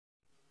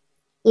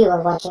You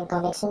are watching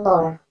Comics and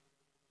More.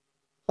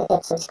 Hit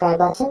that subscribe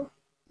button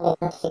and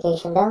hit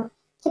notification bell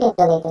to get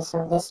the latest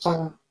from this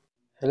channel.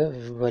 Hello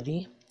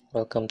everybody,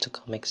 welcome to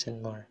Comics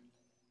and More.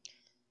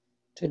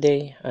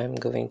 Today I'm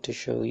going to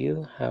show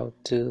you how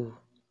to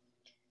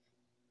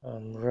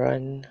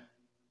run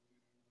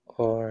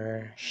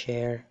or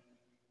share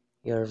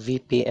your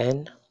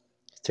VPN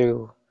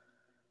through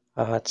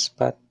a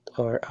hotspot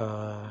or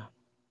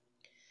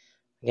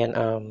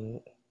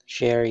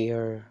share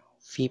your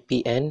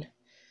VPN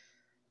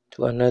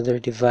to another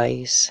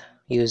device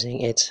using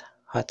its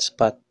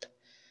hotspot.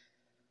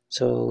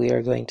 So we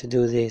are going to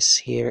do this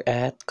here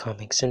at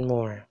Comics and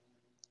More.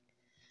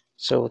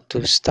 So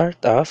to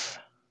start off,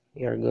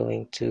 we are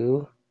going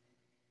to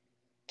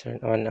turn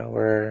on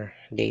our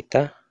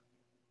data.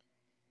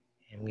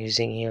 I'm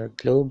using here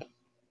Globe,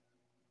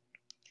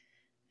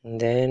 and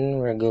then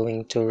we're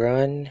going to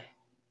run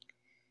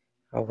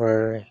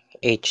our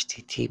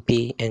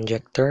HTTP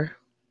injector.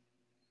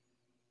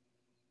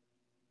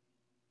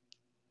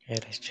 And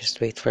let's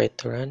just wait for it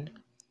to run.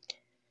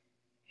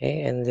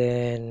 Okay, and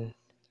then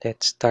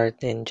let's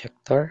start the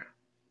injector.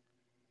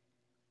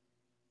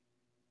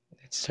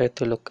 Let's try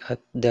to look at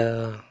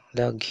the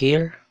log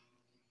here.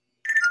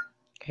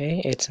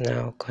 Okay, it's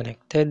now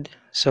connected.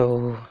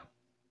 So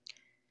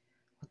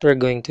what we're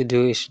going to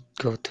do is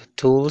go to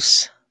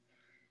Tools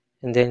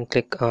and then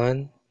click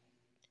on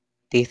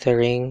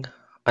Tethering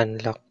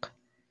Unlock.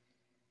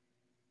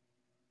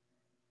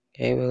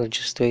 Okay, we'll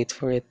just wait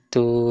for it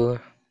to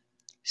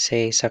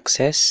say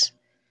success.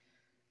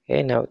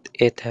 Okay, now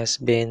it has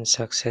been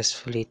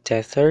successfully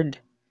tethered.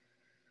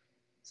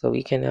 So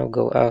we can now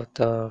go out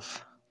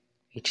of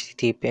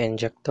HTTP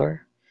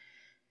injector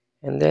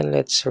and then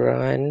let's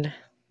run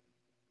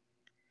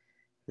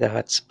the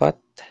hotspot.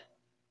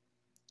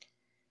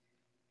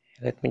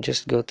 Let me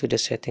just go to the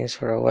settings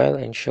for a while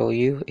and show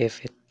you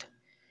if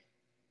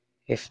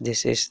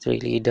this is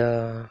really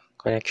the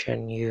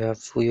connection you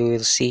will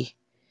see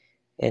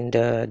in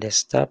the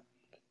desktop.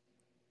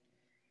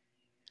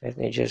 Let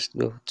me just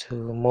go to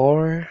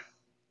more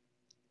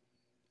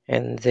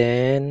and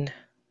then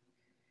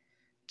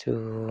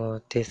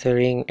to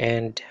tethering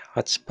and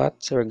hotspot.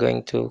 So we're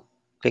going to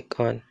click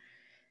on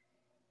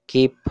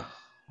keep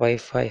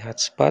Wi-Fi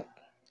hotspot.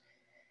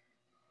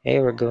 Okay,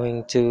 we're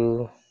going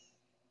to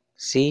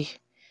see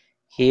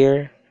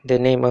here the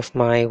name of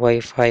my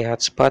Wi-Fi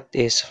hotspot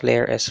is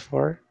Flare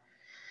S4.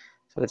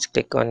 So let's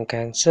click on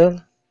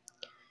cancel.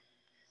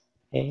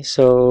 Okay,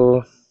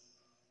 so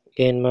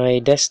in my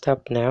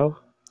desktop now,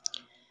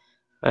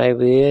 I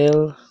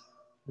will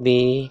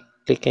be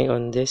clicking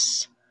on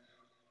this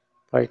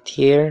part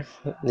here.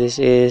 This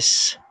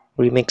is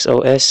Remix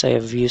OS I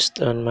have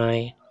used on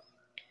my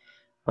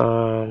what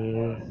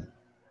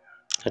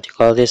do you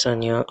call this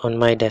on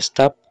my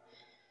desktop.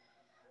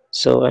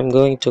 So I'm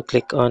going to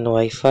click on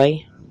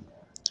Wi-Fi.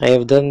 I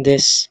have done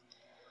this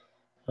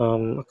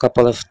a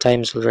couple of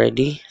times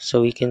already.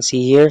 So we can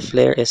see here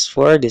Flare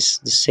S4, this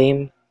the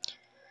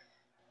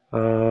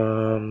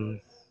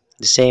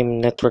same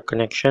network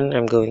connection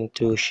I'm going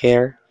to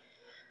share.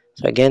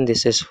 So again,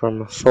 this is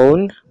from a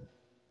phone.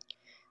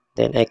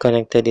 Then I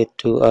connected it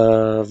to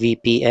a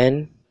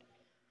VPN,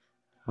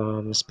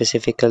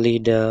 specifically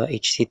the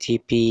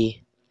HTTP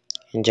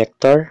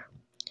injector.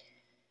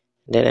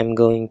 Then I'm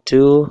going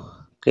to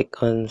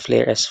click on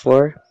Flare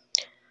S4.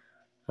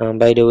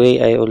 By the way,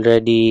 I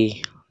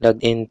already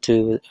logged in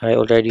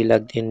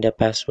the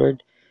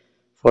password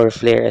for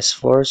Flare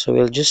S4, so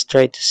we'll just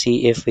try to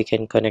see if we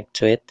can connect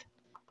to it.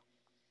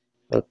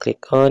 We'll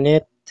click on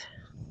it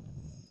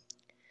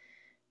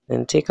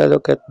and take a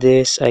look at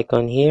this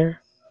icon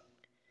here.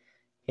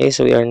 Okay,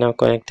 so we are now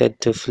connected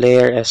to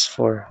Flare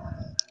S4.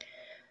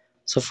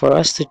 So for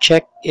us to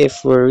check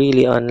if we're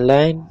really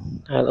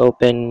online, I'll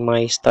open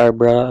my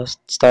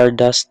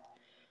Stardust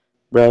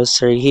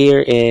browser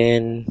here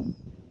in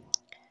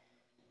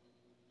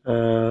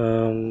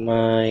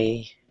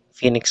my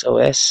Phoenix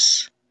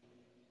OS.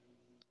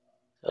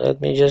 So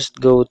let me just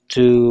go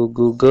to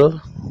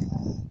google.com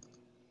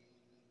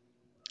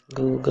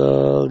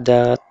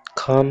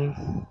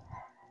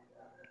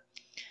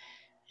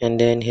and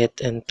then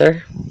hit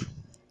enter.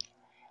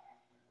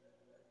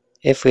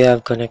 If we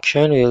have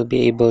connection, we will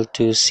be able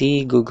to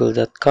see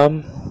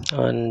google.com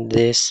on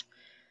this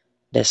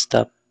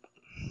desktop.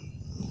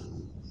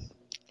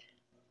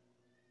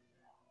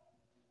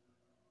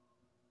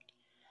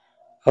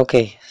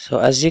 Okay, so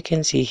as you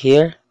can see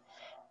here,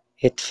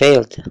 it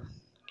failed.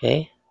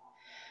 Okay,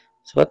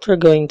 so what we're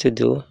going to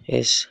do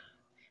is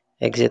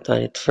exit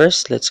on it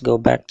first. Let's go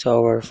back to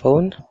our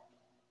phone.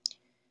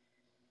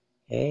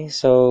 Okay,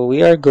 so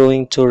we are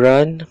going to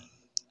run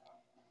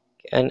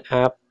an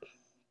app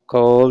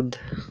called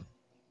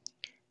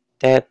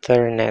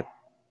Tethernet.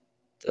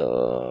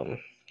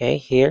 Okay,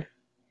 here,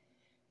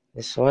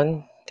 this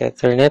one,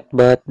 Tethernet,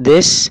 but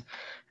this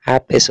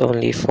app is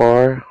only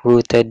for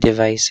rooted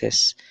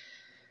devices.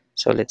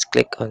 So let's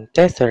click on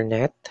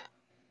Tethernet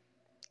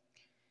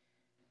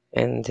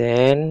and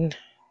then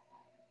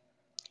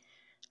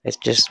let's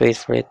just wait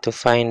for it to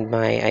find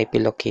my IP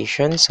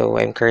location. So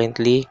I'm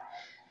currently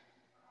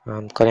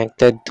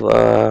connected to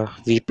a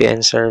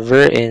VPN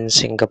server in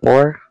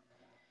Singapore.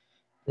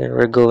 Then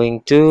we're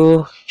going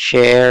to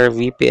share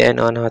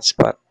VPN on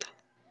Hotspot.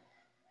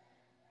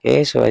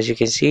 Okay, so as you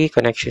can see,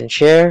 connection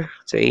share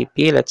to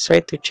AP. Let's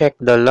try to check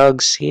the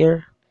logs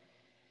here.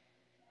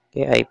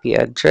 Okay, IP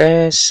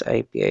address,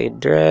 IP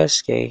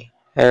address. Okay,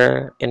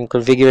 error in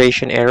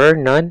configuration error,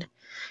 none.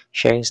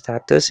 Sharing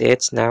status,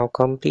 it's now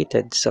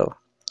completed. So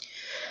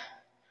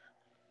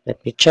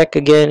let me check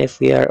again if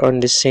we are on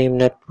the same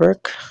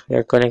network. We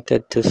are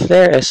connected to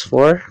Flare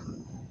S4.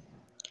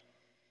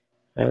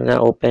 I'll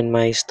now open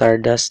my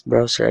Stardust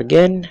browser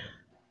again.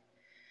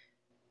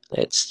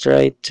 Let's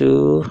try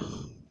to...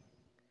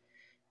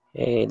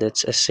 Okay,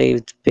 that's a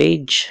saved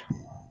page.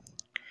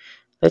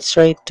 Let's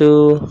try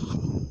to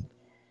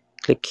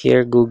click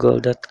here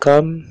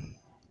google.com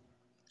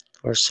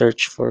or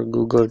search for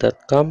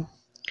google.com.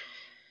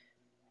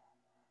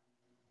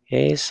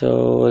 Okay,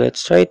 so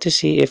let's try to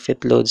see if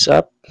it loads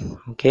up.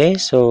 Okay,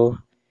 so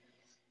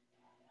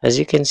as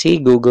you can see,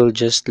 Google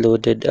just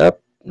loaded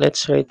up.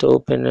 Let's try to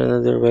open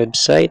another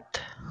website.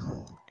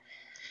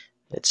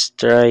 Let's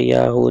try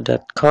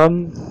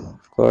yahoo.com.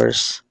 Of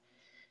course,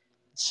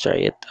 let's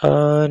try it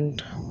on.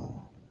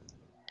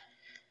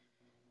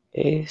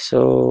 Okay,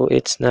 so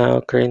it's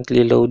now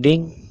currently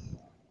loading.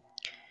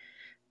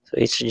 So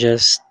it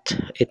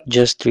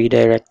just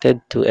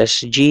redirected to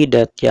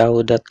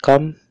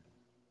sg.yahoo.com.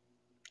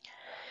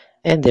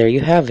 And there you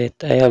have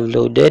it. I have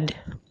loaded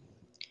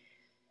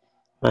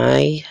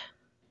my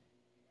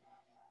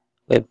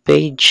web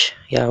page,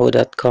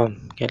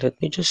 yahoo.com. Okay,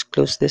 let me just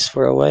close this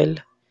for a while.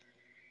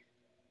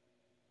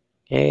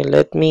 Okay,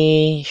 let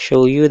me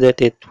show you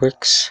that it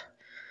works.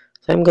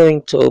 So I'm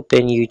going to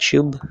open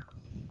YouTube.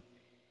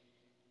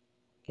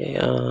 Okay,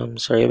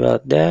 sorry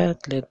about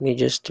that. Let me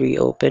just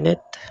reopen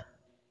it.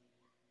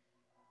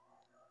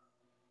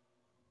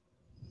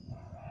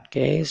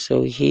 Okay,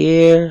 so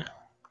here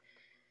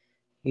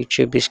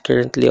YouTube is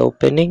currently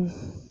opening.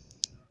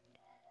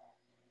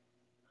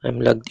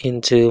 I'm logged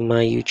into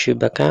my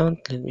YouTube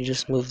account. Let me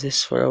just move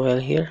this for a while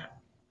here.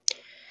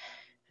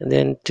 And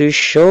then to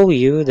show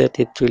you that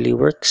it really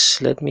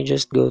works, let me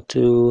just go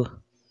to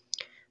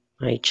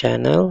my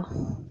channel.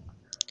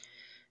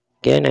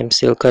 Again, I'm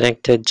still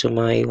connected to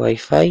my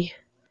Wi-Fi,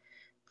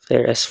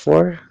 Flare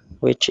S4,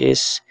 which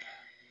is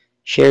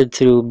shared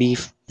through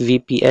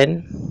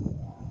VPN.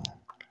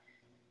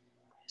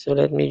 So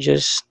let me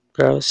just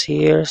browse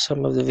here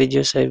some of the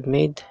videos I've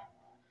made.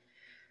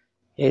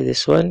 Okay,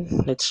 this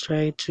one. Let's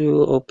try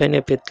to open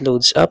if it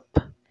loads up.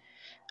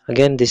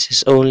 Again, this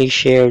is only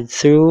shared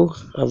through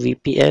a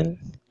VPN.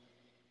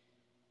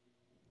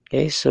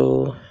 Okay,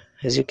 so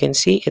as you can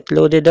see, it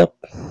loaded up.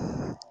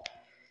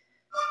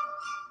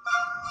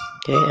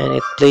 Okay, and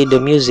it played the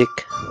music.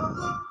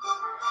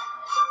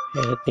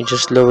 Okay, let me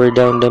just lower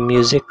down the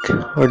music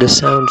or the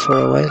sound for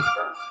a while.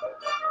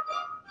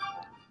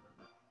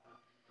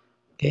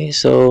 Okay,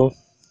 so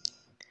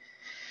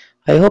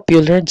I hope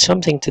you learned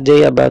something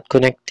today about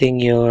connecting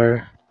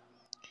your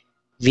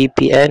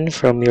VPN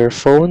from your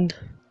phone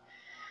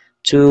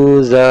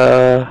to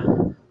the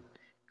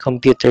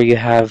computer you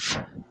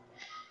have.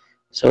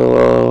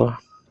 So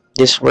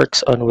this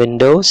works on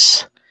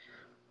Windows,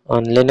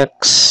 on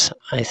Linux,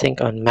 I think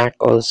on Mac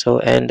also,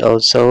 and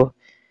also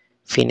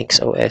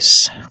Phoenix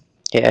OS.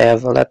 Okay, I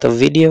have a lot of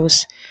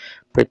videos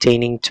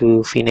pertaining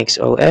to Phoenix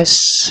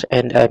OS,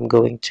 and I'm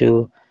going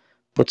to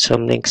put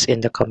some links in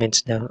the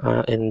comments down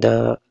in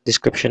the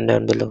description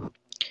down below.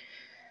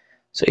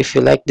 So if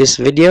you like this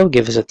video,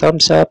 give us a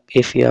thumbs up.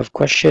 If you have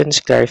questions,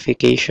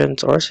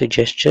 clarifications, or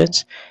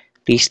suggestions,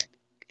 please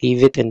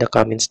leave it in the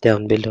comments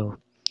down below.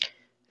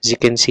 As you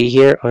can see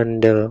here on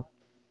the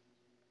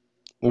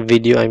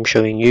video I'm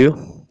showing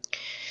you,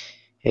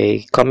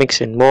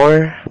 Comics and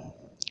More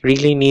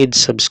really needs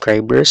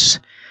subscribers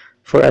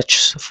for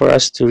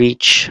us to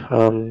reach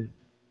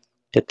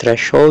the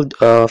threshold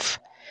of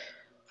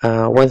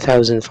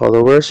 1,000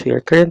 followers. We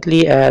are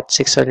currently at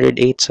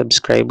 608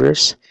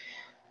 subscribers,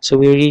 so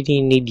we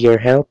really need your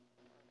help.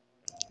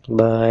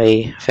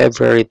 By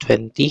February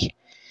 20,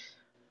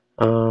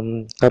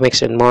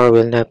 Comics and More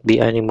will not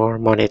be anymore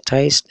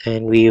monetized,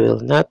 and we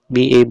will not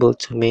be able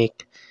to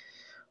make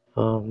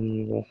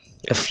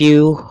a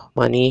few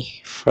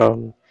money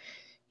from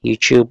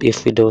YouTube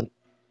if we don't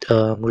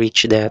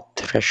reach that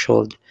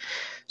threshold.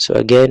 So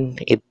again,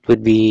 it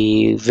would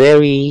be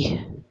very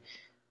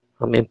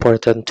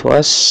important to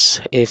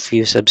us if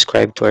you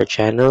subscribe to our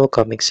channel,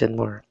 Comics and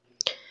More.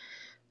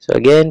 So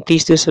again,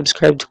 please do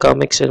subscribe to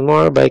Comics and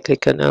More by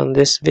clicking on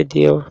this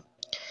video.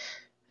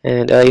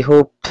 And I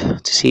hope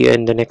to see you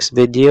in the next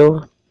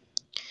video.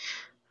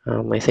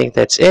 I think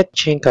that's it.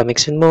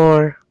 Comics and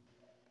More.